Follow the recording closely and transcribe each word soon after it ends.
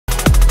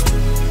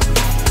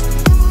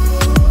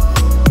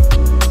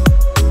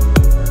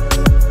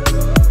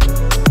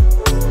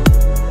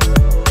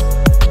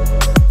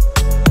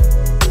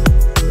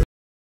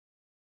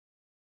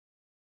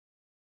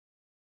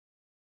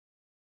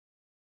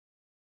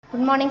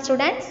Good morning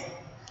students.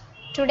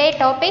 Today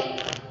topic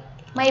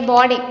my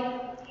body.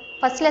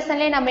 First lesson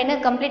le நம்ம என்ன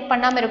complete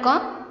பண்ணாம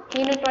இருக்கோம்.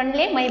 Unit 1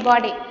 ல my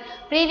body.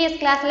 Previous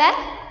class ல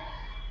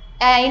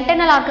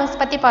internal organs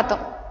பத்தி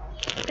பார்த்தோம்.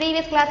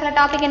 Previous class ல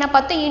topic என்ன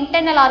பார்த்தோம்?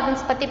 Internal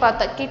organs பத்தி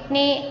பார்த்தோம்.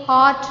 Kidney,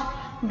 heart,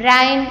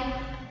 brain,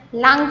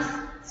 lungs,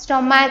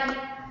 stomach.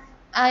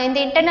 இந்த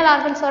internal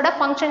organs ஓட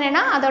function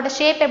என்ன? அதோட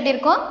shape எப்படி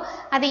இருக்கும்?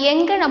 அது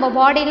எங்க நம்ம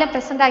பாடியில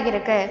present ஆகி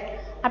இருக்கு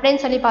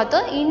அப்படினு சொல்லி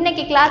பார்த்தோம்.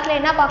 இன்னைக்கு கிளாஸ்ல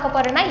என்ன பார்க்க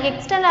போறோம்னா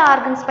எக்ஸ்டர்னல்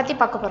ஆர்கன்ஸ் பத்தி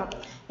பார்க்க போறோம்.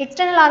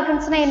 எக்ஸ்டர்னல்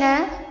ஆர்கன்ஸ்னா என்ன?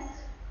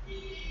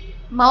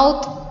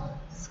 மவுத்,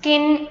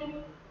 ஸ்கின்,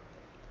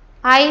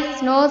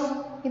 ஐஸ், நோஸ்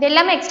இது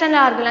எல்லாமே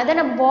எக்ஸ்டர்னல் ஆர்கன். அது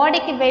நம்ம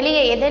பாடிக்கு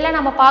வெளியே எதெல்லாம்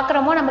நம்ம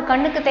பார்க்குறோமோ நம்ம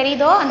கண்ணுக்கு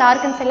தெரியுதோ அந்த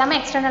ஆர்கன்ஸ் எல்லாமே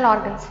எக்ஸ்டர்னல்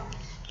ஆர்கன்ஸ்.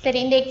 சரி,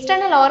 இந்த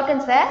எக்ஸ்டர்னல்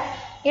ஆர்கன்ஸை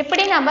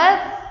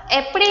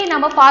எப்படி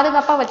நம்ம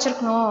பாதுகாப்பாக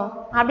வச்சுருக்கணும்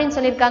அப்படின்னு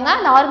சொல்லியிருக்காங்க.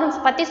 அந்த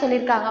ஆர்கன்ஸ் பற்றி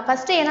சொல்லியிருக்காங்க.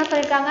 ஃபஸ்ட்டு என்ன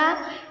சொல்லியிருக்காங்க?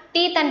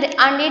 Teeth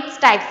and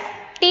it's types.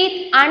 Teeth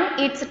and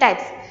it's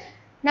types.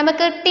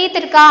 நமக்கு டீத்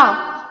இருக்கா,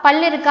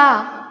 பல் இருக்கா?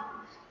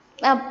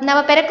 நம்ம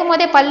பிறக்கும்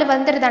போதே பல்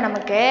வந்துடுதா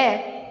நமக்கு?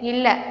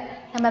 இல்லை.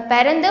 நம்ம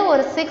பிறந்து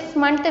ஒரு 6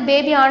 month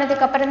பேபி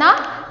ஆனதுக்கு அப்புறம் தான்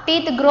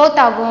டீத் க்ரோத்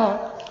ஆகும்.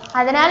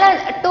 அதனால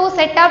 2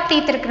 set ஆஃப்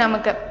டீத் இருக்கு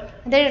நமக்கு.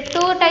 இந்த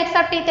 2 types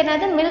ஆஃப் டீத்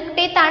என்னது? Milk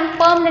teeth and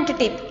permanent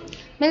teeth.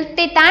 Milk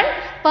teeth and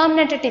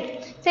permanent teeth.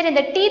 சரி,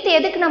 இந்த டீத்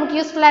எதுக்கு நமக்கு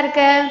யூஸ்ஃபுல்லாக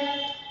இருக்கு?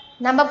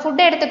 நம்ம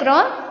ஃபுட்டை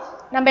எடுத்துக்கிறோம்.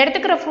 நம்ம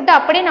எடுத்துக்கிற ஃபுட்டை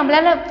அப்படியே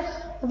நம்மளால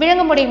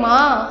விழுங்க முடியுமா?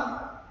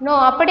 நோ.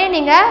 அப்படியே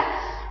நீங்கள்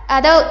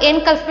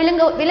என்கல்ஸ்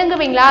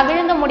விழுங்குவீங்களா?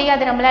 விழுங்க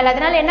முடியாது நம்மளால்.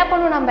 அதனால என்ன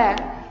பண்ணணும்? நம்ம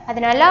அது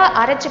நல்லா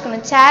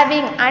அரைச்சிக்கணும்.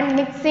 Saving and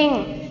mixing.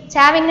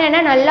 சேவிங்னா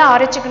என்ன? நல்லா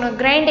அரைச்சிக்கணும்.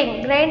 கிரைண்டிங்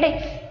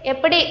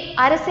எப்படி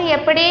அரிசி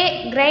எப்படி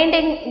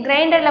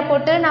கிரைண்டரில்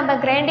போட்டு நம்ம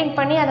கிரைண்டிங்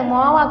பண்ணி அதை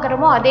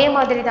மாவாக்குறோமோ அதே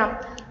மாதிரி தான்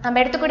நம்ம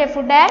எடுத்துக்கூடிய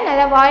ஃபுட்டை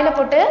நல்லா வாயில்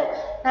போட்டு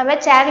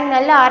நம்ம சேவிங்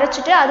நல்லா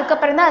அரைச்சிட்டு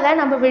அதுக்கப்புறம் தான் அதை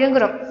நம்ம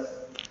விழுங்குறோம்.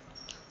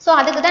 ஸோ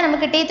அதுக்கு தான்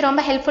நமக்கு டீத்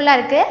ரொம்ப ஹெல்ப்ஃபுல்லாக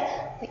இருக்குது.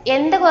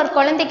 எந்த ஒரு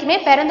குழந்தைக்குமே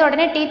பிறந்த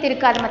உடனே டீத்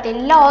இருக்காது. மற்ற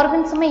எல்லா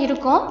ஆர்கன்ஸுமே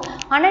இருக்கும்,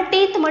 ஆனால்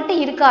டீத் மட்டும்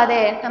இருக்காது.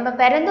 நம்ம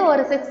பிறந்து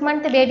ஒரு 6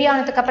 month பேபி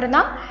ஆனதுக்கு அப்புறம்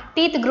தான்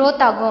டீத்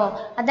க்ரோத் ஆகும்.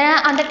 அதான்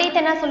அந்த டீத்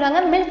என்ன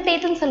சொல்லுவாங்க? மில்க்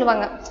டீத்துன்னு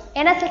சொல்லுவாங்க.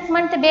 ஏன்னா 6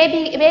 month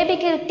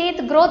பேபிக்கு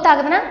டீத் க்ரோத்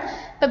ஆகுதுன்னா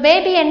இப்போ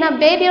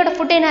பேபியோட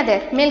ஃபுட் என்னது?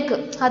 மில்க்.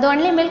 அது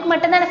ஒன்லி மில்க்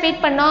மட்டும் தான்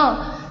ஃபீட் பண்ணோம்.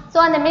 ஸோ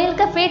அந்த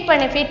மில்கை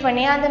ஃபீட்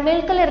பண்ணி அந்த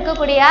மில்கில்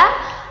இருக்கக்கூடிய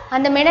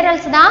அந்த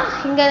மினரல்ஸ் தான்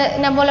இங்கே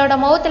நம்மளோட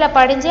மவுத்தில்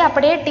படிஞ்சு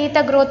அப்படியே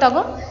டீத்தை க்ரோத்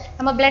ஆகும்.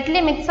 நம்ம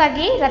பிளட்லேயே மிக்ஸ்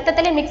ஆகி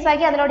ரத்தத்துலேயே மிக்ஸ்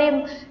ஆகி அதனுடைய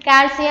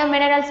கால்சியம்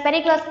மினரல்ஸ் பெரிய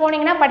கிளாஸ்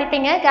போனீங்கன்னா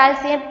படிப்பீங்க.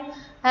 கால்சியம்,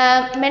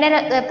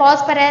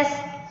 பாஸ்பரஸ்,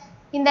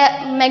 இந்த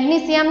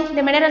மெக்னீசியம்,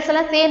 இந்த மினரல்ஸ்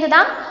எல்லாம் சேர்ந்து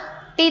தான்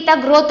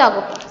டீத்தாக க்ரோத்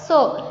ஆகும். ஸோ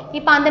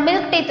இப்போ அந்த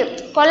மில்க் டீத்து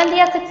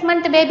குழந்தையா 6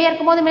 month பேபியாக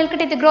இருக்கும்போது மில்க்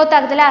டீத்து க்ரோத்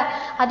ஆகுதுல்ல,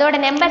 அதோட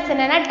நம்பர்ஸ்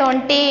என்னென்னா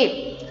 20.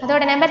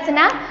 அதோட நம்பர்ஸ்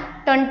என்ன?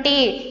 20.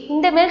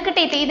 இந்த மில்க்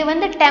டீத்து இது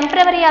வந்து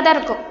டெம்பரவரியாக தான்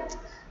இருக்கும்.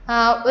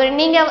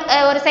 நீங்கள்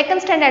ஒரு 2nd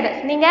standard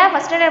நீங்கள்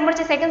 1st standard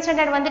முடிச்சு 2nd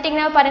standard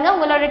வந்துட்டிங்கன்னா பாருங்கள்,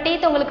 உங்களோட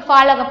டீத் உங்களுக்கு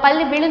ஃபால் ஆகும்,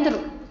 பல்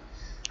விழுந்துடும்.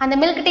 அந்த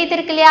மில்க் டீத்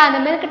இருக்கு இல்லையா, அந்த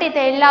மில்க்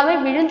டீத்தை எல்லாமே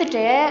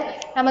விழுந்துட்டு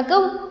நமக்கு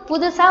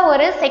புதுசாக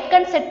ஒரு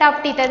 2nd set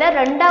ஆஃப் டீத்தை தான்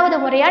 2வது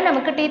முறையாக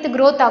நமக்கு டீத்து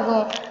க்ரோத்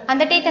ஆகும்.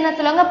 அந்த டீத் என்ன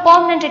சொல்லுவாங்க?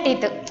 Permanent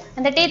teeth.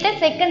 அந்த டீத்தை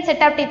 2nd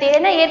set ஆஃப் டீத்து.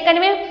 ஏன்னா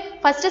ஏற்கனவே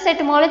ஃபர்ஸ்ட்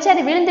செட் முளைச்சி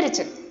அது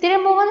விழுந்துருச்சு,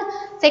 திரும்பவும்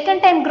 2nd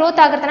time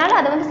க்ரோத் ஆகிறதுனால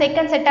அது வந்து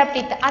 2nd set ஆஃப்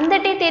டீத். அந்த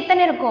டீத்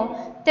எத்தனை இருக்கும்?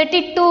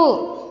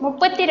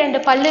 32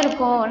 பல்லு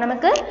இருக்கும்.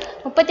 நமக்கு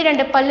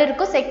 32 பல்லு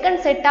இருக்கும் 2nd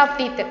set of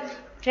teeth.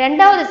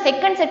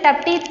 2nd set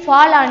of teeth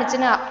fall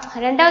ஆனிச்சுன்னா,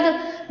 2வது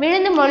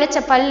விழுந்து முளைச்ச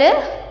பல்லு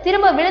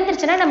திரும்ப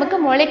விழுந்துருச்சுன்னா நமக்கு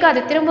முளைக்காது.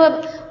 திரும்ப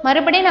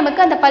மறுபடியும்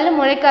நமக்கு அந்த பல்லு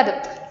முளைக்காது.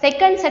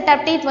 2nd set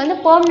ஆஃப் டீத் வந்து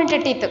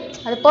பெர்மனன்ட் டீத்.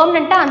 அது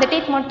பெர்மனண்ட்டாக அந்த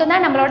டீத்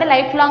மட்டும்தான் நம்மளோட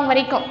லைஃப் லாங்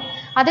வரைக்கும்.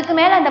 அதுக்கு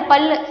மேலே அந்த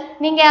பல்லு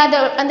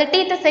நீங்கள் அந்த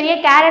டீத்தை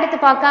சரியாக கேர் எடுத்து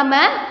பார்க்காம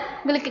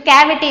உங்களுக்கு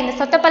கேவிட்டி, இந்த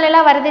சொத்த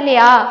பல்லெல்லாம் வருது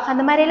இல்லையா,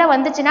 அந்த மாதிரிலாம்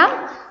வந்துச்சுன்னா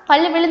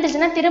பல்லு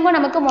விழுந்துச்சுன்னா திரும்ப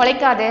நமக்கு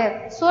முளைக்காது.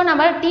 ஸோ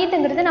நம்ம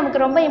டீத்துங்கிறது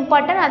நமக்கு ரொம்ப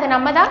இம்பார்ட்டன்ட். அதை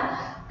நம்ம தான்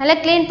நல்லா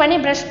க்ளீன் பண்ணி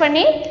ப்ரஷ்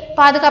பண்ணி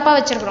பாதுகாப்பாக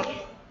வச்சுருக்கிறோம்.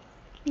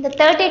 இந்த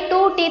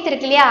 32 டீத்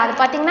இருக்கு இல்லையா, அது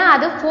பார்த்தீங்கன்னா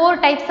அது 4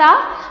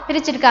 டைப்ஸாக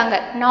பிரிச்சிருக்காங்க.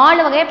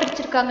 4 வகையாக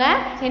பிரிச்சிருக்காங்க.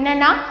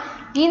 என்னென்னா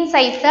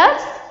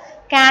இன்சைசர்ஸ்,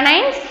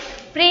 கேனைன்ஸ்,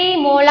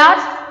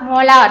 ப்ரீமோலார்ஸ்,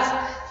 மோலார்ஸ்.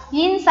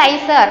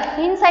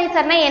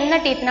 இன்சைசர்னா என்ன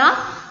டீத்னா,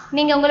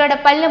 நீங்கள் உங்களோட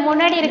பல்லு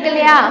முன்னாடி இருக்கு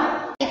இல்லையா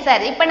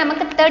சார், இப்போ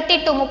நமக்கு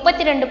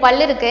 32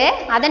 பல்லு இருக்கு,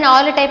 அதை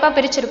 4 டைப்பாக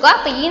பிரிச்சிருக்கோம்.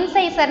 அப்போ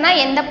இன்சைசர்னா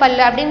எந்த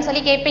பல்லு அப்படின்னு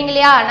சொல்லி கேட்பீங்க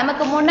இல்லையா.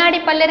 நமக்கு முன்னாடி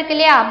பல்லு இருக்கு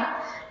இல்லையா,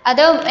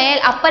 அதோ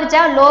அப்பர்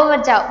ஜா,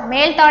 லோவர் ஜா,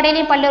 மேல்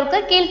தாடையிலையும் பல்லு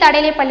இருக்கும், கீழ்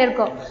தாடையிலையும் பல்லு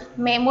இருக்கும்.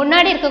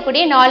 முன்னாடி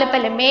இருக்கக்கூடிய 4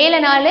 பல்லு, மேலே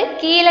 4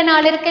 கீழே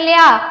 4 இருக்கு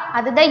இல்லையா,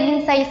 அதுதான்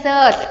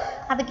இன்சைசர்ஸ்.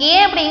 அதுக்கு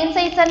ஏன் அப்படி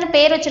இன்சைசர்னு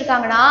பேர்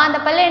வச்சிருக்காங்கன்னா, அந்த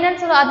பல்லு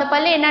என்னன்னு சொல்லுவோம், அந்த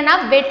பல்லு என்னன்னா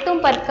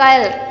வெட்டும்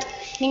பற்கள்.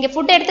 நீங்கள்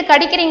ஃபுட்டை எடுத்து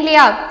கடிக்கிறீங்க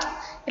இல்லையா,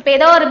 இப்போ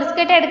ஏதோ ஒரு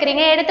பிஸ்கெட்டை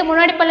எடுக்கிறீங்க, எடுத்து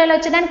முன்னாடி பல்லில்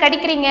வச்சு தான்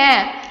கடிக்கிறீங்க,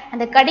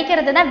 அந்த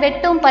கடிக்கிறது தான்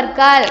வெட்டும்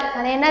பற்கள்.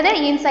 அது என்னது?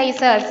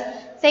 இன்சைசர்ஸ்.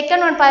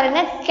 2nd one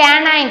பாருங்க,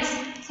 கேனைன்ஸ்.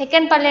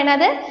 2nd பல்லு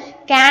என்னது?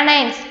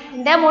 கேனைன்ஸ்.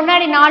 இந்த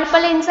முன்னாடி 4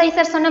 பல்லு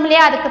இன்சைசர் சொன்னோம்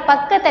இல்லையா, அதுக்கு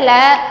பக்கத்தில்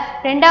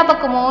 2ஆம்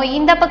பக்கமும்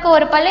இந்த பக்கம்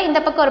ஒரு பல்லு இந்த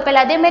பக்கம் ஒரு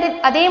பல்லு,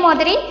 அதே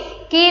மாதிரி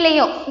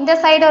கீழேயும் இந்த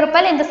சைடு ஒரு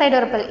பல் இந்த சைடு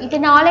ஒரு பல், இது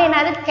 4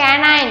 என்னது?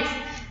 கேனைன்ஸ்.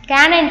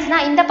 கேனைன்ஸ்னா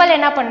இந்த பல்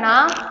என்ன பண்ணா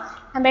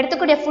நம்ம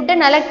எடுத்துக்கூடிய ஃபுட்டை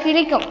நல்லா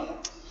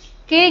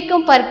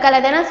கிழிக்கும் பற்கள்.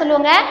 அது என்ன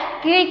சொல்லுவாங்க?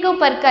 கிழிக்கும்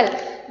பற்கள்.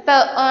 இப்போ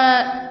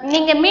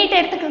நீங்கள் மீட்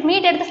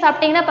எடுத்து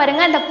சாப்பிட்டீங்கன்னா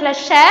பாருங்கள், அந்த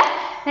ஃப்ளஷை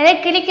நிறைய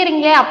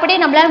கிழிக்கிறீங்க, அப்படியே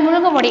நம்மளால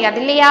முழுங்க முடியாது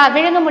இல்லையா?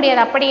 விழுங்க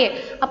முடியாது அப்படியே.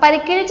 அப்போ அதை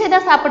கிழிச்சு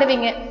தான்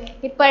சாப்பிடுவீங்க.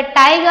 இப்போ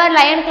டைகர்,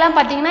 லயனுக்குலாம்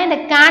பார்த்தீங்கன்னா இந்த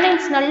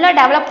கேனைன்ஸ் நல்லா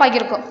டெவலப்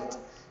ஆகியிருக்கும்.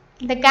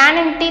 இந்த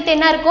கேனைன் டீத்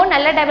என்ன இருக்கும்?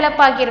 நல்லா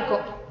டெவலப்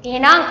ஆகியிருக்கும்.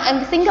 ஏன்னா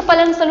அந்த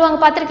சிங்கப்பல்லுன்னு சொல்லுவாங்க,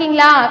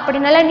 பார்த்துருக்கீங்களா? அப்படி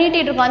நல்லா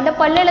நீட்டிட்டு இருக்கும். அந்த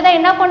பல்லில் தான்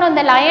என்ன பண்ணும்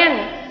இந்த லயன்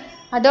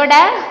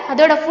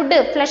அதோட ஃபுட்டு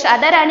ஃப்ளஷ்,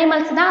 அதர்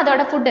அனிமல்ஸ் தான்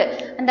அதோட ஃபுட்டு.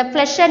 அந்த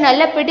ஃப்ளஷை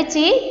நல்லா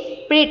பிடிச்சி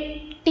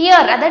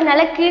டியர், அதாவது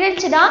நல்லா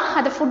கிழிச்சு தான்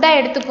அது ஃபுட்டாக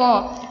எடுத்துக்கும்.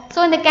 ஸோ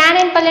இந்த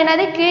கேனைன் பல்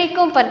என்னது?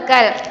 கிழிக்கும்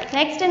பற்கள்.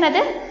 நெக்ஸ்ட்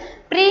என்னது?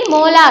 Pre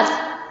molars.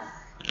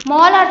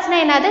 மோலார்ஸ்னா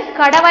என்னது?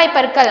 கடவாய்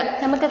பற்கள்.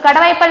 நமக்கு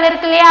கடவாய் பல்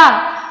இருக்கு இல்லையா?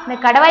 இந்த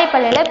கடவாய்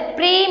பல்லில்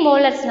ப்ரீ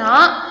மோலர்ஸ்னா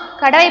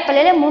கடவாய்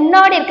பல்லில்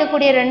முன்னாடி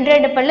இருக்கக்கூடிய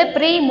ரெண்டு பல்லு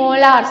ப்ரீ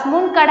மோலார்ஸ்,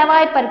 முன்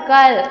கடவாய்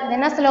பற்கள்.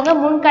 என்ன சொல்லுவாங்க?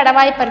 முன்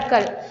கடவாய்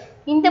பற்கள்.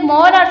 இந்த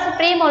மோலார்ஸ்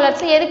ப்ரீ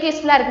மோலார்ஸ் எதுக்கு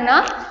யூஸ்ஃபுல்லாக இருக்குன்னா,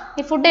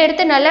 ஃபுட்டை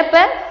எடுத்து நல்லா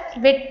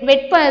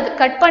இப்போ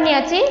கட்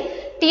பண்ணியாச்சு,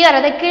 டியர்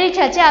அதை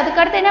கிழிச்சாச்சு,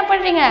 அதுக்கடுத்து என்ன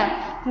பண்ணுறீங்க?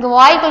 உங்கள்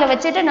வாய்க்குள்ளே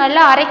வச்சுட்டு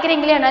நல்லா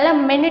அரைக்கிறீங்க இல்லையா? நல்லா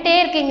மென்னுட்டே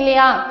இருக்கீங்க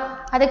இல்லையா?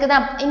 அதுக்கு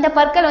தான் இந்த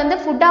பற்கள் வந்து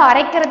ஃபுட்டை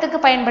அரைக்கிறதுக்கு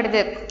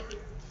பயன்படுது.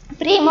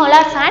 Pre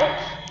molars and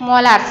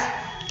molars.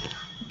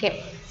 Okay,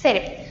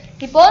 சரி.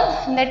 இப்போ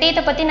இந்த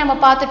டீத்தை பற்றி நம்ம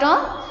பார்த்துட்டோம்.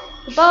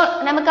 இப்போ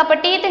நமக்கு அப்போ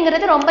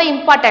டீத்துங்கிறது ரொம்ப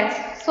இம்பார்ட்டன்ஸ்.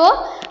 ஸோ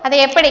அதை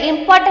எப்படி?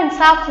 Importance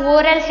of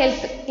oral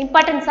health.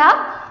 Importance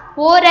of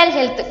oral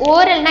health.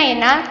 ஓரல்னா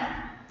என்ன?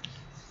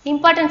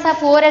 Importance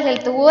of oral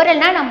health.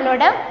 ஓரல்னா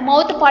நம்மளோட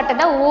மவுத் பார்ட்டை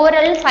தான்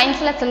ஓரல்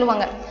சயின்ஸில்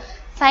சொல்லுவாங்க.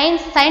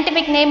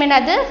 சயின்டிஃபிக் நேம்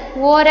என்னது?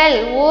 ஓரல்.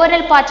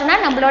 ஓரல் பார்ட்னா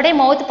நம்மளோட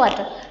மவுத்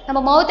பார்ட். நம்ம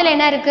மவுத்தில்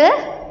என்ன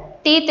இருக்குது?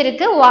 டீத்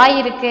இருக்குது, வாய்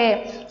இருக்குது.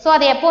 ஸோ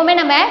அதை எப்போவுமே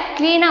நம்ம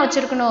க்ளீனாக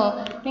வச்சுருக்கணும்.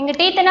 நீங்கள்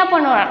டீத் என்ன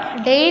பண்ணணும்?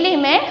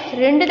 டெய்லியுமே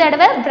 2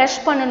 தடவை ப்ரஷ்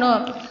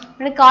பண்ணணும்.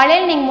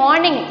 காலையில் நீங்கள்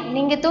மார்னிங்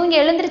நீங்கள் தூங்கி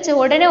எழுந்திரிச்சு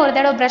உடனே ஒரு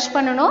தடவை ப்ரஷ்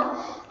பண்ணணும்.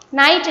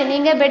 நைட்டு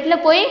நீங்கள்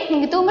பெட்டில் போய்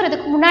நீங்கள்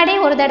தூங்குறதுக்கு முன்னாடி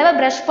ஒரு தடவை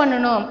ப்ரஷ்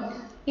பண்ணணும்.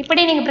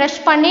 இப்படி நீங்கள்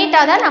ப்ரஷ்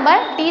பண்ணிட்டா தான் நம்ம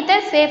டீத்தை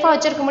சேஃபாக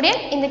வச்சுருக்க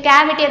முடியும். இந்த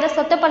கேவிட்டி எதுவும்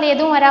சொத்தப்பள்ளி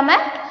எதுவும்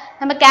வராமல்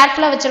நம்ம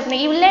கேர்ஃபுல்லாக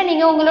வச்சுருக்கணும். இல்லை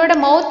நீங்கள் உங்களோட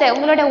மவுத்தை,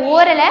 உங்களோட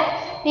ஓரலை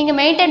நீங்கள்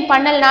மெயின்டைன்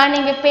பண்ணலாம்,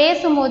 நீங்கள்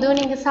பேசும்போதும்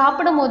நீங்கள்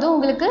சாப்பிடும் போதும்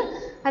உங்களுக்கு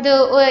அது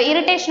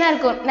இரிட்டேஷனாக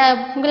இருக்கும்.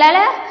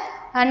 உங்களால்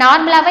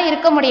நார்மலாகவே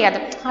இருக்க முடியாது.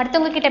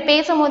 அடுத்தவங்க கிட்ட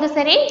பேசும்போது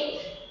சரி,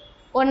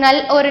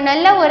 ஒரு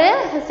நல்ல ஒரு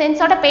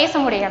சென்ஸோட பேச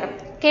முடியாது.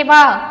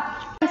 ஓகேவா?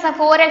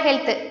 ஆஃப் ஓரல்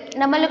ஹெல்த்,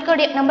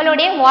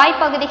 நம்மளுடைய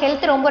வாய்ப்பகுதி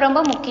ஹெல்த் ரொம்ப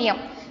ரொம்ப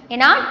முக்கியம்.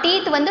 ஏன்னா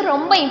டீத் வந்து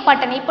ரொம்ப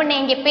இம்பார்ட்டன்ட். இப்போ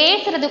நீங்கள்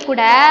பேசுறது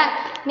கூட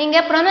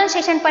நீங்கள்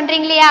ப்ரொனன்சியேஷன்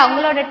பண்ணுறீங்க இல்லையா?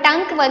 உங்களோட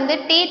டங்க் வந்து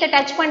டீத்தை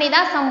டச் பண்ணி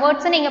தான் சம்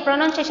வேர்ட்ஸை நீங்கள்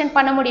ப்ரொனன்சியேஷன்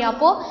பண்ண முடியும்.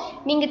 அப்போது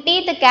நீங்கள்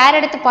டீத்து கேர்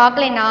எடுத்து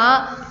பார்க்கலைன்னா,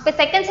 இப்போ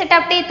second set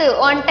of teeth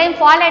one time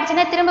fall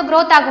ஆகிடுச்சுன்னா திரும்ப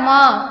க்ரோத்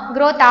ஆகுமா?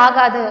 க்ரோத்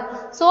ஆகாது.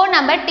 ஸோ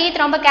நம்ம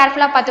டீத் ரொம்ப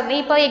கேர்ஃபுல்லாக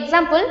பார்த்துக்கணும். இப்போ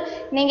எக்ஸாம்பிள்,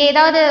 நீங்கள்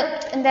ஏதாவது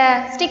இந்த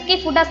ஸ்டிக்கி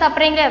ஃபுட்டாக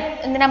சாப்பிட்றீங்க,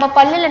 இந்த நம்ம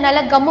பல்லில்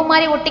நல்லா கம்மு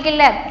மாதிரி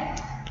ஒட்டிக்கல,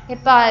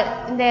 இப்போ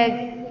இந்த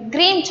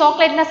க்ரீன்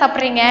சாக்லேட்லாம்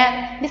சாப்பிட்றீங்க,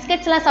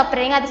 பிஸ்கெட்ஸ்லாம்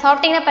சாப்பிட்றீங்க, அது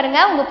சாப்பிட்டீங்கன்னா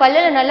பாருங்கள் உங்கள்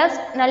பல்லில்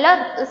நல்லா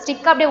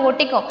ஸ்டிக்காக அப்படியே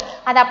ஒட்டிக்கும்.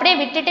 அதை அப்படியே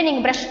விட்டுட்டு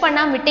நீங்கள் ப்ரஷ்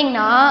பண்ணாமல்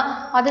விட்டிங்கன்னா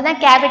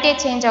அதுதான் கேவிட்டியே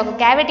சேஞ்ச் ஆகும்.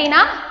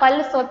 கேவிட்டினா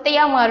பல்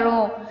சொத்தையாக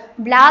மாறும்,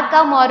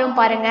 பிளாக்காக மாறும்.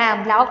 பாருங்கள்,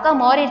 பிளாக்காக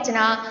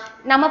மாறிடுச்சுன்னா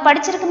நம்ம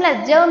படிச்சிருக்கோம்ல,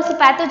 ஜெர்ம்ஸ்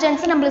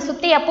பேத்தோஜென்ஸ் நம்மளை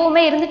சுற்றி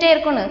எப்போவுமே இருந்துகிட்டே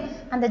இருக்கணும்.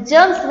 அந்த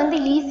ஜெர்ம்ஸ் வந்து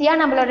ஈஸியாக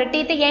நம்மளோட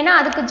டீத்து, ஏன்னா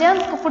அதுக்கு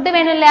ஜெர்ம்ஸ்க்கு ஃபுட்டு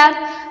வேணும் இல்லையா?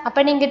 அப்போ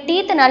நீங்கள்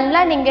டீத்து நல்லா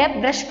நீங்கள்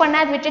ப்ரஷ்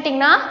பண்ணாது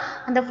விட்டுட்டிங்கன்னா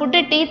அந்த ஃபுட்டு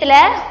டீத்தில்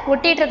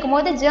ஒட்டிகிட்டு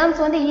இருக்கும்போது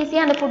ஜெர்ம்ஸ் வந்து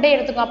ஈஸியாக அந்த ஃபுட்டை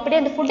எடுத்துக்கும்.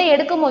 அப்படியே அந்த ஃபுட்டை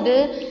எடுக்கும்போது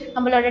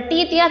நம்மளோட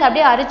டீத்தையும் அது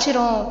அப்படியே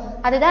அரிச்சிரும்.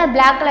 அதுதான்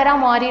பிளாக்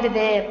கலராக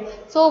மாறிடுது.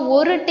 ஸோ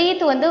ஒரு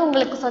டீத்து வந்து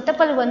உங்களுக்கு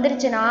சொத்தப்பல்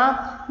வந்துருச்சுன்னா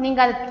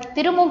நீங்கள் அதை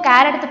திரும்பவும்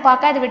கேர் எடுத்து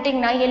பார்க்காது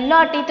விட்டிங்கன்னா எல்லா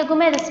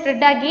டீத்துக்குமே அது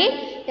ஸ்ப்ரெட் ஆகி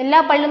எல்லா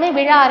பல்லுமே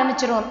விழ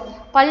ஆரம்பிச்சிரும்.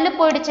 பல்லு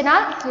போயிடுச்சுன்னா,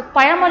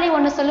 பழமொழி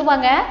ஒன்று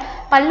சொல்லுவாங்க,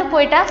 பல்லு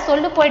போயிட்டா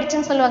சொல்லு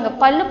போயிடுச்சுன்னு சொல்லுவாங்க.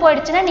 பல்லு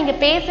போயிடுச்சுன்னா நீங்கள்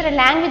பேசுகிற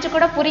லாங்குவேஜ்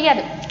கூட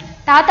புரியாது.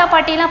 தாத்தா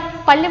பாட்டிலாம்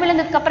பல்லு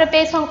விழுந்ததுக்கப்புறம்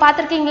பேசுவாங்க,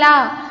 பார்த்துருக்கீங்களா?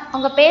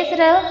 அவங்க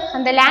பேசுகிற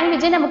அந்த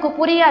லாங்குவேஜே நமக்கு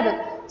புரியாது.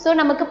 ஸோ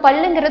நமக்கு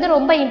பல்லுங்கிறது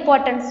ரொம்ப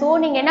இம்பார்ட்டன்ட். ஸோ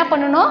நீங்கள் என்ன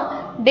பண்ணணும்?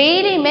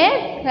 டெய்லியுமே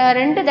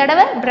 2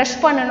 தடவை ப்ரஷ்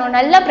பண்ணணும்.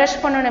 நல்லா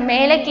ப்ரஷ் பண்ணணும்,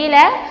 மேலே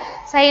கீழே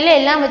சைடில்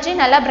எல்லாம் வச்சு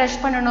நல்லா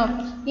ப்ரஷ் பண்ணணும்.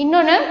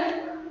 இன்னொன்று,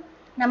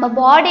 நம்ம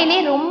பாடியிலே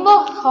ரொம்ப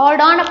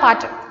ஹார்டான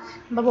பார்ட்,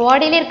 நம்ம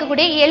பாடியிலே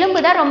இருக்கக்கூடிய எலும்பு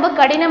தான் ரொம்ப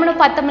கடினம்னு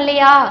பார்த்தோம்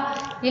இல்லையா?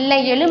 இல்லை,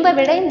 எலும்பை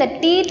விட இந்த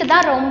டீத்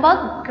தான் ரொம்ப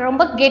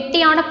ரொம்ப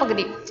கெட்டியான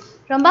பகுதி,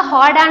 ரொம்ப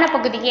ஹார்டான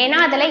பகுதி. ஏன்னா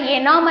அதில்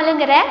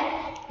எனாமலுங்கிற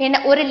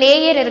ஒரு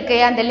லேயர்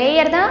இருக்குது. அந்த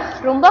லேயர் தான்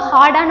ரொம்ப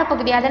ஹார்டான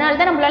பகுதி. அதனால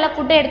தான் நம்மளால்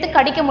ஃபுட்டை எடுத்து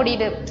கடிக்க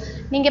முடியுது.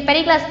 நீங்கள்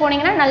பெரிய கிளாஸ்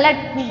போனீங்கன்னா நல்லா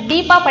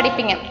டீப்பாக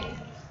படிப்பீங்க.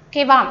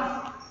 ஓகேவா?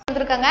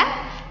 வந்துருக்காங்க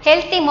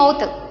ஹெல்த்தி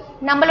மவுத்து.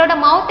 நம்மளோட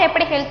மவுத்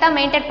எப்படி ஹெல்த்தாக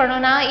மெயின்டைன்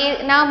பண்ணணும்னா,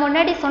 நான்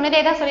முன்னாடி சொன்னதே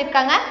தான்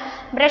சொல்லியிருக்காங்க,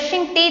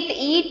 brushing teeth,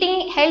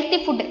 eating healthy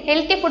food.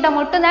 Healthy ஃபுட்டை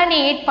மட்டும்தான் நீ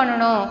ஈட்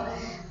பண்ணணும்.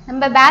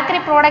 நம்ம பேக்கரி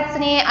ப்ராடக்ட்ஸ்,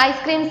 நீ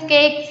ஐஸ்கிரீம்ஸ்,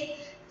 கேக்ஸ்,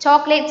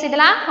 சாக்லேட்ஸ்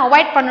இதெல்லாம்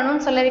அவாய்ட்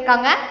பண்ணணும்னு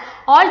சொல்லியிருக்காங்க.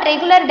 All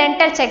regular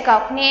dental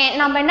checkup.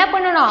 நம்ம என்ன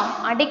பண்ணணும்?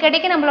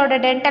 அடிக்கடிக்கு நம்மளோட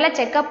டென்டலை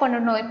செக்அப்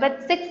பண்ணணும். இப்போ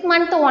 6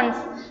 months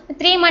ஒன்ஸ்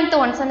 3 months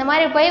once அந்த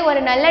மாதிரி போய் ஒரு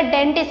நல்ல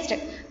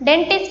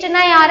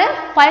டென்டிஸ்ட்னா யாரு?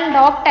 பல்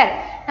டாக்டர்.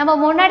 நம்ம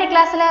முன்னாடி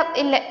கிளாஸ்ல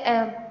இல்ல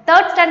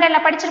 3rd ஸ்டாண்டர்ட்ல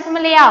படிச்சிருப்போம்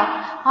இல்லையா?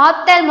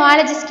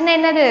 ஆப்தல்மாலஜிஸ்ட்னா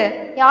என்னது?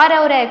 யார்?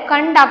 ஒரு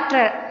கண்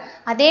டாக்டர்.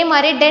 அதே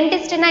மாதிரி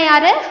டென்டிஸ்ட்னா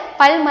யாரு?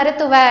 பல்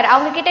மருத்துவர்.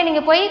 அவங்க கிட்ட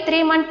நீங்க போய்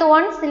 3 months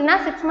once இல்லனா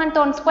 6 months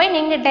once போய்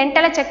நீங்க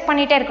டென்டலை செக்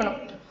பண்ணிட்டே இருக்கணும்.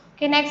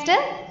 Okay, next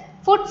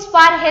foods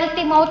for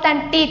healthy mouth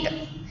and teeth.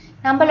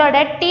 நம்மளோட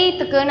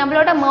டீத்துக்கு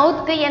நம்மளோட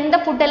மவுத்துக்கு எந்த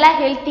ஃபுட்டெல்லாம்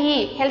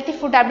ஹெல்த்தி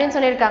ஃபுட் அப்படின்னு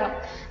சொல்லியிருக்காங்க.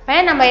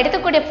 நம்ம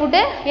எடுத்துக்கூடிய ஃபுட்டு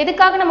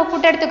எதுக்காக நம்ம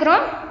ஃபுட்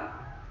எடுத்துக்கிறோம்?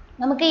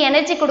 நமக்கு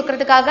எனர்ஜி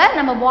கொடுக்கறதுக்காக,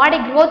 நம்ம பாடி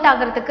க்ரோத்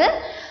ஆகிறதுக்கு,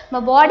 நம்ம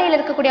பாடியில்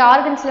இருக்கக்கூடிய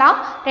ஆர்கன்ஸ்லாம்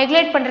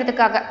ரெகுலேட்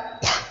பண்ணுறதுக்காக.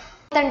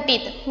 அண்ட்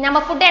டீத் நம்ம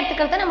ஃபுட்டை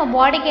எடுத்துக்கிறது நம்ம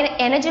பாடிக்கு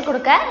எனர்ஜி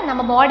கொடுக்க,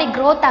 நம்ம பாடி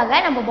க்ரோத் ஆக,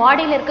 நம்ம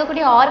பாடியில்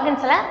இருக்கக்கூடிய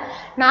ஆர்கன்ஸ் எல்லாம்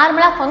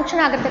நார்மலாக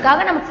ஃபங்க்ஷன்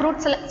ஆகிறதுக்காக நம்ம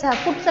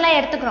ஃபுட்ஸ் எல்லாம்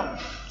எடுத்துக்கிறோம்.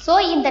 ஸோ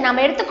இந்த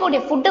நம்ம எடுத்துக்கூடிய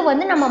ஃபுட்டு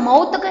வந்து நம்ம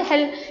மவுத்துக்கும்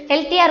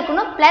ஹெல்த்தியாக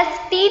இருக்கணும், ப்ளஸ்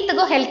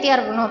டீத்துக்கும் ஹெல்த்தியாக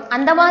இருக்கணும்.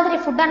 அந்த மாதிரி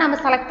ஃபுட்டாக நம்ம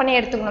செலக்ட் பண்ணி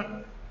எடுத்துக்கணும்.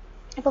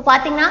 இப்போ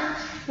பார்த்தீங்கன்னா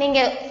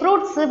நீங்கள்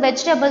fruits,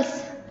 vegetables,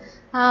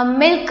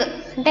 milk,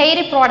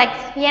 dairy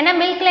products. ஏன்னா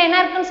மில்கில் என்ன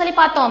இருக்குன்னு சொல்லி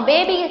பார்த்தோம்.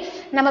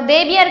 நம்ம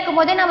பேபியாக இருக்கும்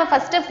போதே நம்ம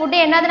ஃபஸ்ட்டு ஃபுட்டு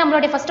என்னது?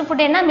 நம்மளுடைய ஃபஸ்ட்டு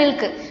ஃபுட்டு என்ன?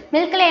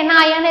 மில்கில் என்ன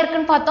அயன்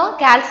இருக்குன்னு பார்த்தோம்?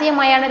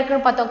 கால்சியம் அயன்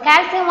இருக்குன்னு பார்த்தோம்.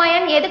 கால்சியம்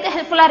அயன் எதுக்கு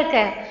ஹெல்ப்ஃபுல்லாக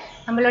இருக்கு?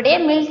 நம்மளுடைய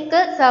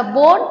milk,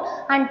 phone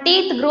and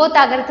teeth growth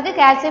ஆகிறதுக்கு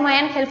கால்சியம்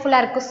அயன்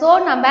ஹெல்ப்ஃபுல்லாக இருக்குது. ஸோ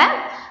நம்ம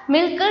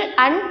மில்க்கு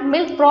அண்ட்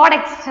மில்க்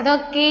ப்ராடக்ட்ஸ்,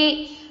 அதாவது கீ,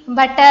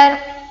 பட்டர்,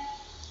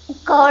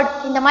 கர்ட்,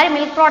 இந்த மாதிரி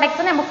மில்க்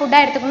ப்ராடக்ட்ஸும் நம்ம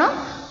ஃபுட்டாக எடுத்துக்கணும்.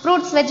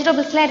 ஃப்ரூட்ஸ்,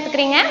 வெஜிடபிள்ஸ்லாம்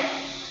எடுத்துக்கிறீங்க.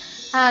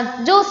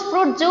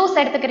 ஃப்ரூட் ஜூஸ்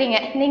எடுத்துக்கிறீங்க.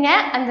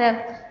 நீங்கள் அந்த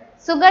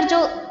sugar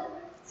juice,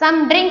 some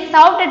drinks,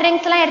 soft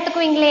ட்ரிங்க்ஸ்லாம்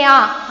எடுத்துக்குவீங்க இல்லையா?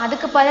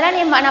 அதுக்கு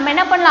பதிலாக நம்ம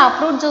என்ன பண்ணலாம்?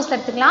 ஃப்ரூட் ஜூஸ்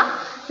எடுத்துக்கலாம்.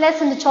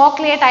 ப்ளஸ் இந்த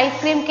சாக்லேட்,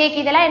 ஐஸ்கிரீம், கேக்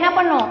இதெல்லாம் என்ன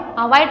பண்ணணும்?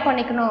 அவாய்ட்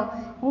பண்ணிக்கணும்.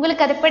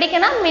 உங்களுக்கு அது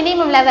பிடிக்கணும்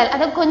மினிமம் லெவல்,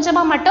 அது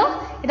கொஞ்சமாக மட்டும்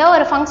ஏதோ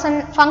ஒரு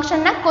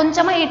ஃபங்க்ஷன்னா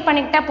கொஞ்சமாக ஈட்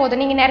பண்ணிக்கிட்டா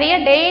போதும். நீங்கள் நிறைய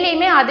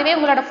டெய்லியுமே அதுவே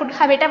உங்களோட ஃபுட்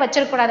ஹேபிட்டாக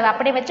வச்சிருக்கக்கூடாது.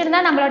 அப்படி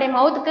வச்சுருந்தா நம்மளுடைய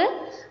மவுத்துக்கு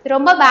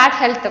ரொம்ப bad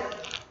health.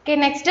 Okay,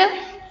 next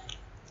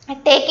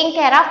taking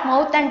care of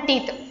mouth and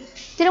teeth.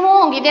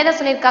 திரும்பவும் அவங்க இதே தான்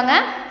சொல்லியிருக்காங்க.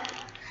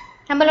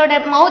 நம்மளோட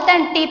மவுத்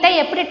அண்ட் டீத்தை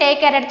எப்படி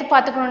டேக் கேர் எடுத்து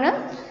பார்த்துக்கணுன்னு.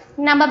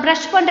 நம்ம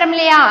ப்ரஷ் பண்ணுறோம்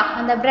இல்லையா?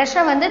 அந்த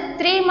ப்ரஷ்ஷை வந்து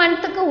 3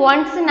 months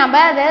ஒன்ஸ்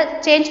நம்ம அதை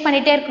சேஞ்ச்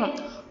பண்ணிகிட்டே இருக்கணும்.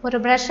 ஒரு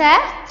ப்ரஷ்ஷை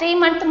 3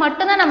 months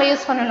மட்டும்தான் நம்ம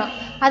யூஸ் பண்ணணும்.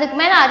 அதுக்கு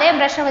மேலே அதே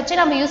ப்ரஷ்ஷை வச்சு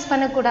நம்ம யூஸ்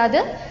பண்ணக்கூடாது.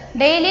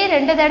 டெய்லி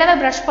 2 தடவை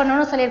ப்ரஷ்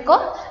பண்ணணும்னு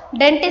சொல்லியிருக்கோம்.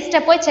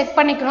 டென்டிஸ்ட்டை போய் செக்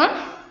பண்ணிக்கணும்.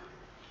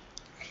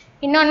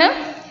 இன்னொன்று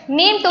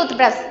neem tooth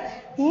brush.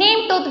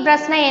 Neem tooth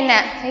ப்ரஷ்னா என்ன?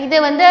 இது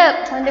வந்து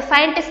இந்த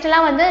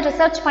சயின்டிஸ்ட்லாம் வந்து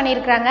ரிசர்ச்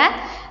பண்ணியிருக்கிறாங்க.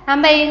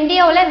 நம்ம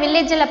இந்தியாவில்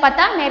வில்லேஜில்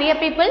பார்த்தா நிறைய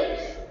பீப்புள்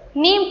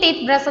நீம்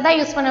டீத் ப்ரஷ்ஷை தான்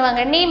யூஸ்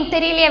பண்ணுவாங்க. நீம்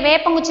தெரியலையா?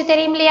 வேப்பங்குச்சி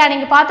தெரியும் இல்லையா?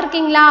 நீங்கள்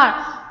பார்த்துருக்கீங்களா?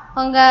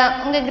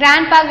 உங்கள்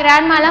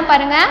கிராண்ட்மாலாம்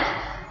பாருங்கள்,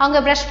 அவங்க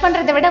ப்ரஷ்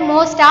பண்ணுறதை விட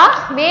மோஸ்ட்டாக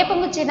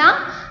வேப்பங்குச்சி தான்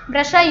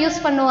ப்ரஷ்ஷாக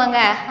யூஸ் பண்ணுவாங்க.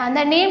 அந்த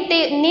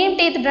நீம்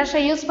டீத்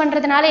ப்ரஷ்ஷை யூஸ்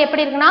பண்ணுறதுனால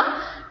எப்படி இருக்குன்னா,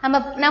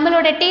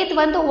 நம்மளோட டீத்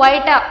வந்து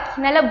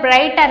ஒயிட்டாக நல்லா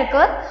பிரைட்டாக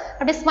இருக்குது.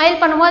 அப்படி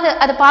ஸ்மைல் பண்ணும்போது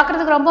அது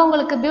பார்க்குறதுக்கு ரொம்ப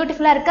உங்களுக்கு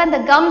பியூட்டிஃபுல்லாக இருக்குது. அந்த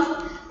கம்ஸ்,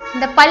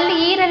 இந்த பல்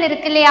ஈரல்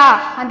இருக்கு இல்லையா?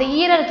 அந்த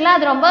ஈரலுக்குலாம்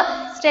அது ரொம்ப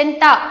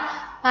ஸ்ட்ரென்த்தாக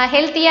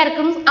ஹெல்த்தியாக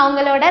இருக்குன்னு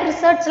அவங்களோட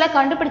ரிசர்ச்சில்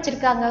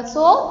கண்டுபிடிச்சிருக்காங்க.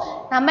 ஸோ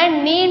நம்ம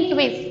நீம்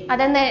ட்விக்,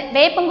 அது அந்த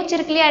வேப்பங்குச்சி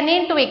இருக்கு இல்லையா?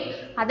 நீம் ட்விக்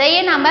அதையே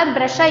நம்ம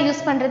ப்ரஷ்ஷாக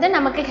யூஸ் பண்ணுறது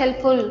நமக்கு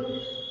ஹெல்ப்ஃபுல்,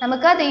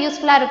 நமக்கு அது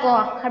யூஸ்ஃபுல்லாக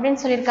இருக்கும்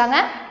அப்படின்னு சொல்லியிருக்காங்க.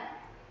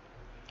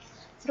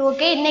 சரி,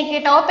 ஓகே, இன்றைக்கி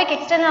டாபிக்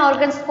எக்ஸ்டர்னல்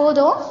ஆர்கன்ஸ்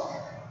போதும்.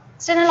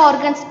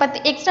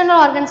 எக்ஸ்டர்னல்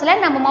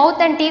ஆர்கன்ஸில் நம்ம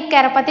மவுத் அண்ட் டீத்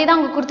கேரை பற்றி தான்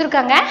அவங்க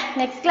கொடுத்துருக்காங்க.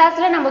 நெக்ஸ்ட்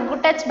கிளாஸில் நம்ம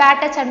good touch, bad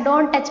touch and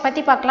don't touch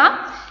பற்றி பார்க்கலாம்.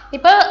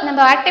 இப்போ நம்ம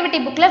ஆக்டிவிட்டி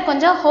புக்கில்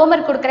கொஞ்சம்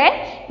ஹோம்ஒர்க் கொடுக்குறேன்.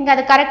 நீங்கள்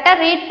அதை கரெக்டாக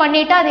ரீட்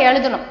பண்ணிவிட்டு அதை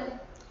எழுதணும்.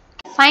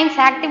 Science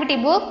activity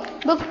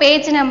book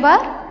page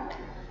number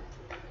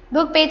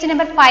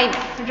 5,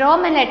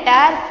 Roman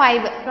letter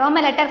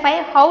 5.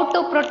 How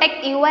to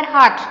protect your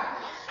heart.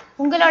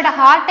 உங்களோட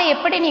ஹார்ட்டை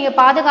எப்படி நீங்கள்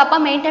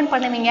பாதுகாப்பாக மெயின்டைன்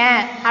பண்ணுவீங்க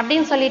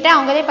அப்படின்னு சொல்லிட்டு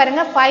அவங்களே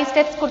பாருங்கள் 5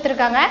 steps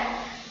கொடுத்துருக்காங்க.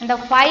 அந்த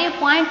 5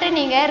 points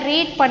நீங்கள்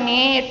ரீட்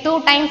பண்ணி 2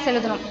 times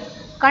எழுதணும்.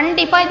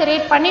 கண்டிப்பாக இதை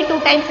ரீட் பண்ணி 2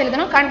 times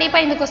எழுதணும்.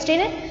 கண்டிப்பாக இந்த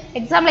கொஸ்டின்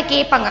எக்ஸாமில்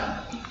கேட்பாங்க.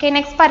 ஓகே,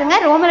 நெக்ஸ்ட்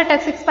பாருங்கள், ரோமன்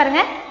லெட்டர் 6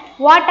 பாருங்கள்.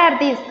 What are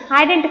these?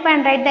 Identify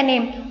and right the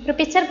name. ஒரு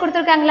பிக்சர்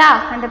கொடுத்துருக்காங்களா?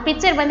 அந்த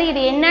பிக்சர் வந்து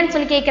இது என்னன்னு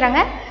சொல்லி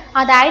கேட்குறாங்க.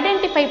 அதை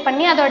ஐடென்டிஃபை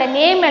பண்ணி அதோட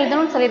நேம்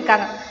எழுதணும்னு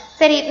சொல்லியிருக்காங்க.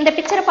 சரி, இந்த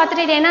பிக்சரை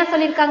பார்த்துட்டு இது என்ன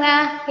சொல்லியிருக்காங்க?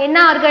 என்ன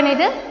ஆர்கன்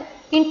இது?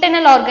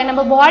 இன்டர்னல் ஆர்கன்,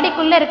 நம்ம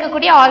பாடிக்குள்ளே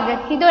இருக்கக்கூடிய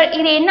ஆர்கன்.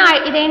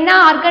 இது என்ன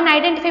ஆர்கன்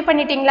ஐடென்டிஃபை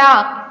பண்ணிட்டீங்களா?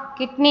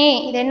 கிட்னி.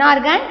 இது என்ன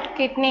ஆர்கன்?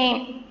 கிட்னி.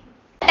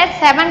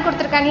 7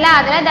 கொடுத்துருக்காங்களா?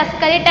 அதில் த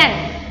ஸ்கெலிட்டன்.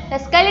 த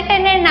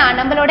ஸ்கெலிட்டன் என்ன?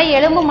 நம்மளோட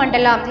எலும்பு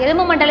மண்டலம்.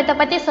 எலும்பு மண்டலத்தை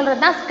பற்றி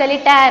சொல்கிறது தான்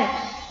ஸ்கெலிட்டன்.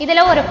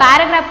 இதில் ஒரு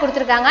பேராகிராஃப்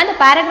கொடுத்துருக்காங்க. அந்த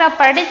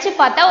பேராகிராஃப் படித்து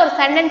பார்த்தா ஒரு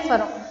சென்டென்ஸ்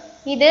வரும்.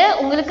 இது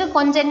உங்களுக்கு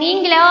கொஞ்சம்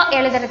நீங்களே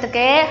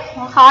எழுதுறதுக்கு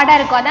ஹார்டாக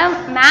இருக்கும். அதான்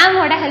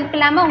மேமோட ஹெல்ப்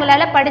இல்லாமல்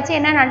உங்களால் படித்து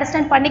என்னென்னு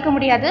அண்டர்ஸ்டாண்ட் பண்ணிக்க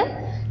முடியாது.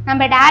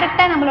 நம்ம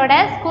டேரெக்டாக நம்மளோட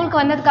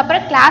ஸ்கூலுக்கு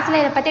வந்ததுக்கப்புறம் கிளாஸில்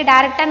இதை பற்றி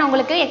டேரெக்டாக நான்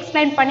உங்களுக்கு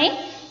எக்ஸ்பிளைன் பண்ணி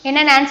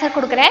என்னென்ன ஆன்சர்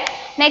கொடுக்குறேன்.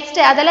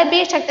 நெக்ஸ்ட்டு அதில் பி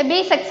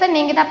செக்ஷன்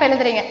நீங்கள் தான் இப்போ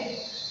எழுதுறீங்க.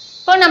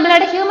 இப்போ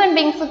நம்மளோட ஹியூமன்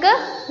பீங்ஸுக்கு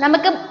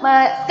நமக்கு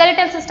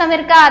ஸ்கெலிட்டல் சிஸ்டம்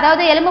இருக்கா?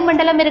 அதாவது எலும்பு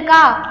மண்டலம்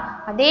இருக்கா?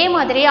 அதே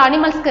மாதிரி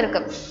அனிமல்ஸ்க்கு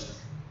இருக்குது.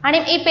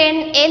 இப்போ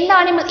எந்த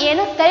அனிமல்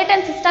ஏன்னா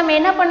ஸ்கெலிட்டல் சிஸ்டம்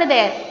என்ன பண்ணுது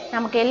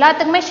நமக்கு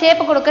எல்லாத்துக்குமே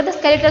ஷேப் கொடுக்கறது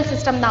ஸ்கெலிட்டல்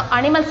சிஸ்டம் தான்.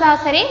 அனிமல்ஸாக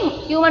சரி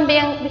ஹியூமன்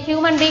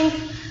பீயிங்ஸ்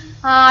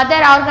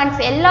அதர்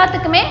ஆர்கன்ஸ்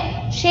எல்லாத்துக்குமே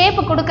ஷேப்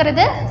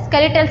கொடுக்கறது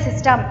ஸ்கெலிட்டல்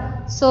சிஸ்டம்.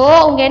 ஸோ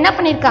அவங்க என்ன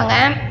பண்ணியிருக்காங்க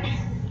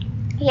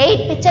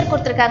 8 பிக்சர்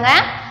கொடுத்துருக்காங்க.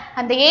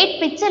 அந்த 8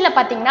 பிக்சரில்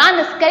பார்த்தீங்கன்னா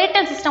அந்த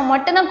ஸ்கெலிட்டல் சிஸ்டம்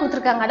மட்டும் தான்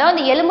கொடுத்துருக்காங்க. அதாவது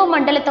அந்த எலும்பு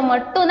மண்டலத்தை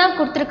மட்டும் தான்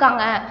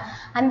கொடுத்துருக்காங்க.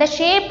 அந்த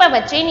ஷேப்பை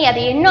வச்சு நீ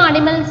அதை என்ன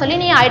அனிமல்னு சொல்லி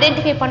நீ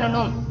ஐடென்டிஃபை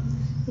பண்ணணும்.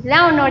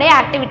 இதுதான் உன்னோடைய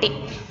ஆக்டிவிட்டி.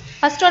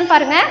 ஃபர்ஸ்ட் ஒன்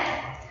பாருங்க.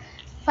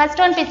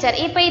 First one picture.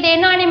 இப்போ இது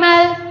என்ன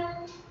அனிமல்?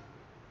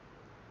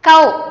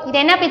 கவ். இது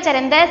என்ன பிக்சர்?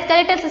 இந்த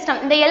ஸ்கெலிட்டல்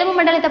சிஸ்டம் இந்த எலும்பு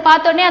மண்டலத்தை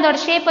பார்த்தோன்னே அதோட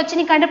ஷேப் வச்சு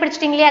நீ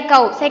கண்டுபிடிச்சிட்டீங்க இல்லையா?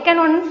 கவ்.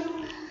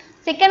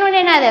 செகண்ட் ஒன்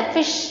என்னது?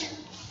 ஃபிஷ்.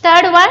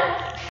 தேர்ட் ஒன்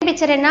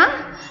பிக்சர் என்ன?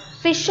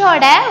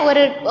 ஃபிஷ்ஷோட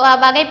ஒரு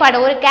வகைப்பாடு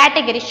ஒரு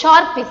category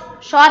shark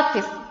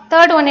fish.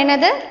 Third one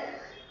என்னது?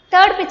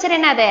 தேர்ட் பிக்சர்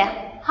என்னது?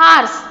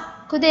 ஹார்ஸ்.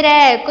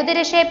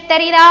 குதிரை ஷேப்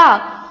தெரியுதா?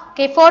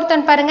 ஓகே. ஃபோர்த்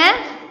ஒன் பாருங்க.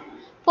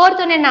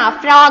 ஃபோர்த் ஒன் என்ன?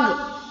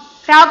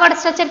 ஃப்ராகோட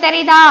ஸ்ட்ரக்சர்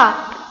தெரியுதா?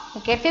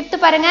 ஓகே.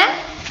 ஃபிஃப்த் பாருங்க.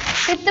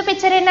 ஃபிஃப்த்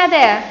பிக்சர்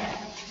என்னது?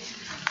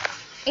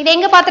 இது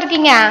எங்க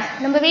பார்த்துருக்கீங்க?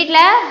 நம்ம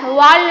வீட்டில்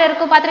வால்ல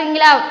இருக்கும்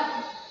பார்த்துருக்கீங்களா?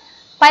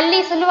 பல்லி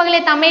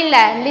சொல்லுவாங்களே தமிழ்ல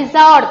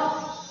லிசார்ட்.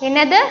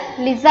 என்னது?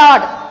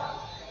 Lizard.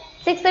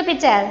 Sixth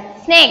picture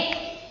snake.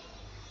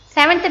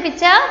 Seventh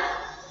picture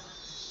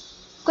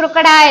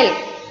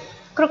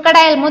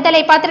crocodile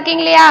முதலை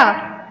பார்த்துருக்கீங்க இல்லையா?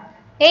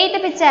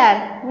 எய்த் பிக்சர்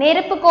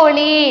நெருப்பு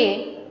கோழி.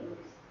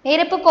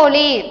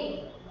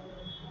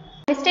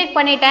 மிஸ்டேக்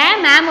பண்ணிட்டேன்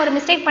மேம், ஒரு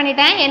மிஸ்டேக்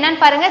பண்ணிட்டேன். என்னன்னு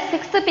பாருங்க.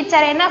 சிக்ஸ்த்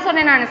பிக்சர் என்ன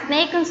சொன்னேன் நான்?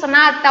 ஸ்னேக்குன்னு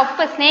சொன்னா அது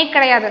தப்பு. ஸ்னேக்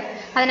கிடையாது.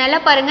 அது நல்லா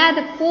பாருங்க.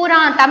 அது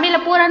பூரான். தமிழ்ல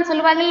பூரான்னு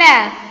சொல்லுவாங்கல்ல,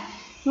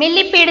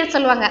 மில்லிபீடு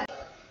சொல்லுவாங்க.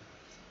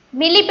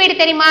 மில்லிபீடு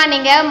தெரியுமா?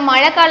 நீங்க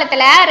மழை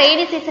காலத்துல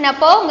ரெய்னி சீசன்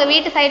அப்போ உங்க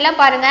வீட்டு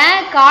சைட்லாம் பாருங்க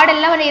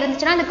காடெல்லாம்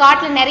இருந்துச்சுன்னா அந்த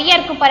காட்டுல நிறைய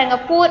இருக்கும் பாருங்க.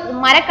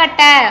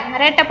 மரக்கட்டை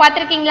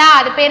பார்த்துருக்கீங்களா?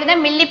 அது பேரு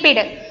தான்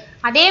மில்லிபீடு.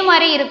 அதே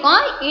மாதிரி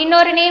இருக்கும்.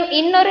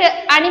 இன்னொரு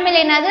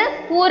அனிமல் என்னது?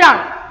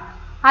 பூரான்.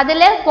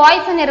 அதுல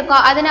பாய்சன்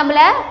இருக்கும். அது நம்மள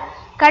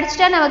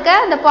கடிச்சிட்டா நமக்கு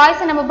அந்த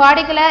பாய்சன் நம்ம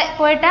பாடிக்குள்ள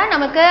போயிட்டா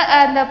நமக்கு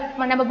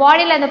நம்ம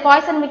பாடியில அந்த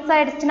பாய்சன் மிக்ஸ்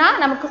ஆயிடுச்சுன்னா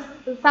நமக்கு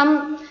சம்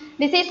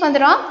டிசீஸ்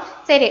வந்துடும்.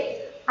 சரி,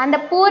 அந்த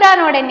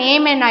பூரானோட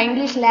நேம் என்ன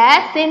இங்கிலீஷ்ல?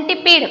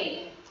 சென்டிபீடு.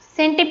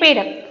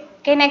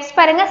 ஓகே. நெக்ஸ்ட்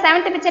பாருங்க.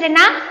 செவன்த் பிக்சர்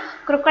என்ன?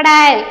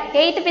 Crocodile.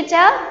 Eighth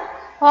picture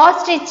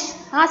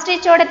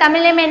ஆஸ்ட்ரிச்சோட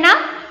Tamil name என்ன?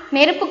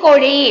 நெருப்பு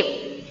கோழி.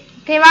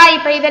 ஓகேவா?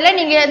 இப்போ இதெல்லாம்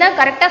நீங்க தான்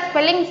கரெக்டா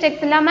ஸ்பெல்லிங்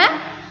மிஸ்டேக்ஸ் இல்லாம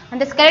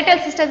அந்த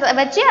ஸ்கெலிட்டல் சிஸ்டம்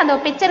வச்சு அந்த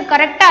பிக்சர்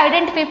கரெக்டா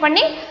ஐடென்டிஃபை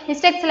பண்ணி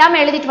மிஸ்டேக்ஸ் இல்லாம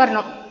எழுதிட்டு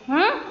வரணும்.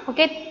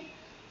 ஓகே.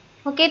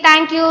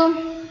 தேங்க்யூ.